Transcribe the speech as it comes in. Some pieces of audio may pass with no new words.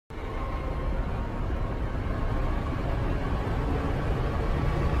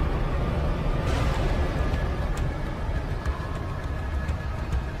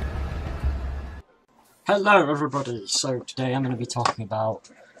Hello everybody, so today I'm going to be talking about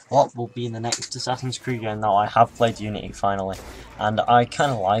what will be in the next Assassin's Creed game. Now I have played Unity finally, and I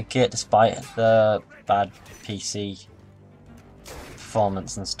kind of like it despite the bad PC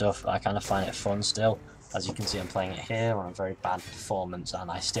performance and stuff. I kind of find it fun still. As you can see, I'm playing it here on a very bad performance and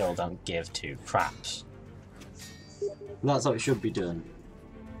I still don't give two craps. That's what it should be doing.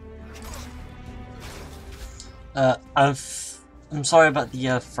 I'm sorry about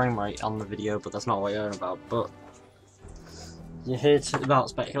the frame rate on the video, but that's not what you're about. But you're here about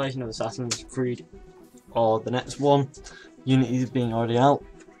speculation of Assassin's Creed or the next one. Unity is being already out,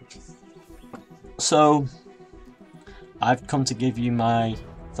 so I've come to give you my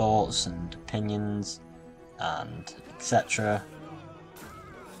thoughts and opinions and etc.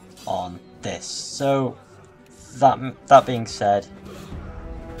 on this. So that being said,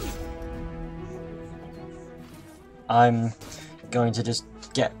 I'm going to just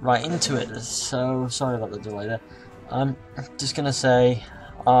get right into it. So sorry about the delay there. I'm just gonna say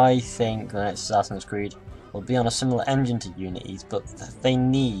I think the next Assassin's Creed will be on a similar engine to Unity's, but they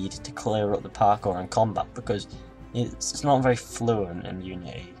need to clear up the parkour and combat because it's not very fluent in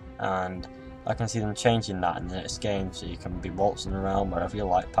Unity, and I can see them changing that in the next game so you can be waltzing around wherever you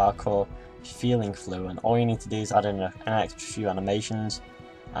like parkour, feeling fluent. All you need to do is add in an extra few animations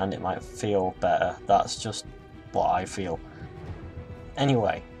and it might feel better. That's just what I feel.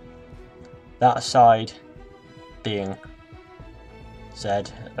 Anyway, that aside being said,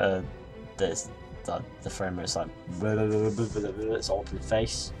 the frame rate is like it's all up in the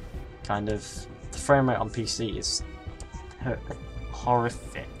face, kind of. The frame rate on PC is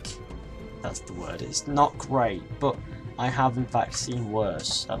horrific. That's the word. It's not great, but I have in fact seen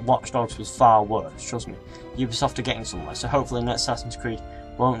worse. Watch Dogs was far worse. Trust me. Ubisoft are getting somewhere, so hopefully next Assassin's Creed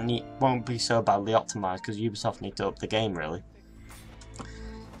won't be so badly optimized because Ubisoft need to up the game really.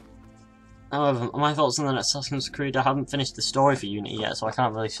 However, my thoughts on the next Assassin's Creed, I haven't finished the story for Unity yet, so I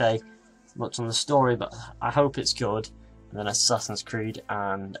can't really say much on the story, but I hope it's good in the next Assassin's Creed,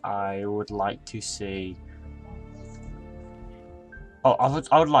 and I would like to see... Oh,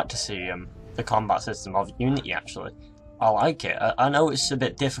 I would like to see the combat system of Unity, actually. I like it. I know it's a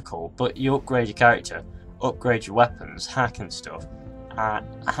bit difficult, but you upgrade your character, upgrade your weapons, hack and stuff, and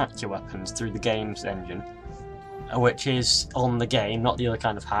hack your weapons through the game's engine, which is on the game, not the other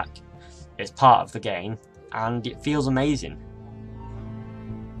kind of hack. It's part of the game, and it feels amazing.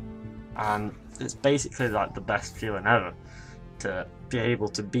 And it's basically like the best feeling ever to be able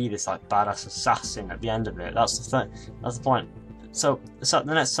to be this like badass assassin at the end of it. That's the thing. That's the point. So the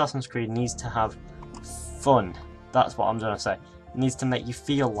next Assassin's Creed needs to have fun. That's what I'm trying to say. It needs to make you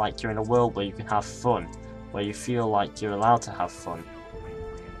feel like you're in a world where you can have fun, where you feel like you're allowed to have fun,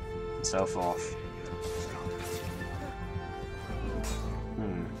 and so forth.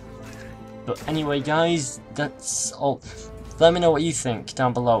 But anyway guys, that's all. Let me know what you think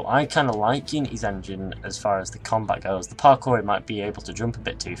down below. I kind of like Unity's engine as far as the combat goes. The parkour, it might be able to jump a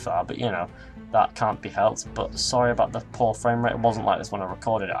bit too far, but you know, that can't be helped. But sorry about the poor frame rate. It wasn't like this when I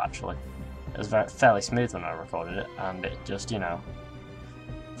recorded it actually. It was fairly smooth when I recorded it, and it just, you know,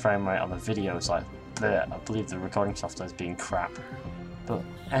 frame rate on the video is like bleh. I believe the recording software is being crap. But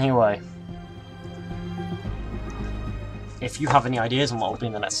anyway, if you have any ideas on what will be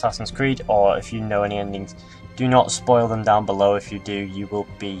in the next Assassin's Creed, or if you know any endings, do not spoil them down below. If you do, you will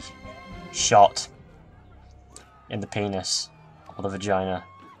be shot in the penis, or the vagina,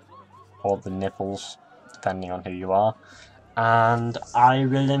 or the nipples, depending on who you are. And I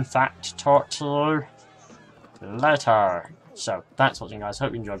will in fact talk to you later. So, thanks for watching guys,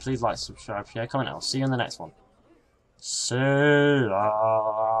 hope you enjoyed. Please like, subscribe, share, comment, I'll see you in the next one. See ya!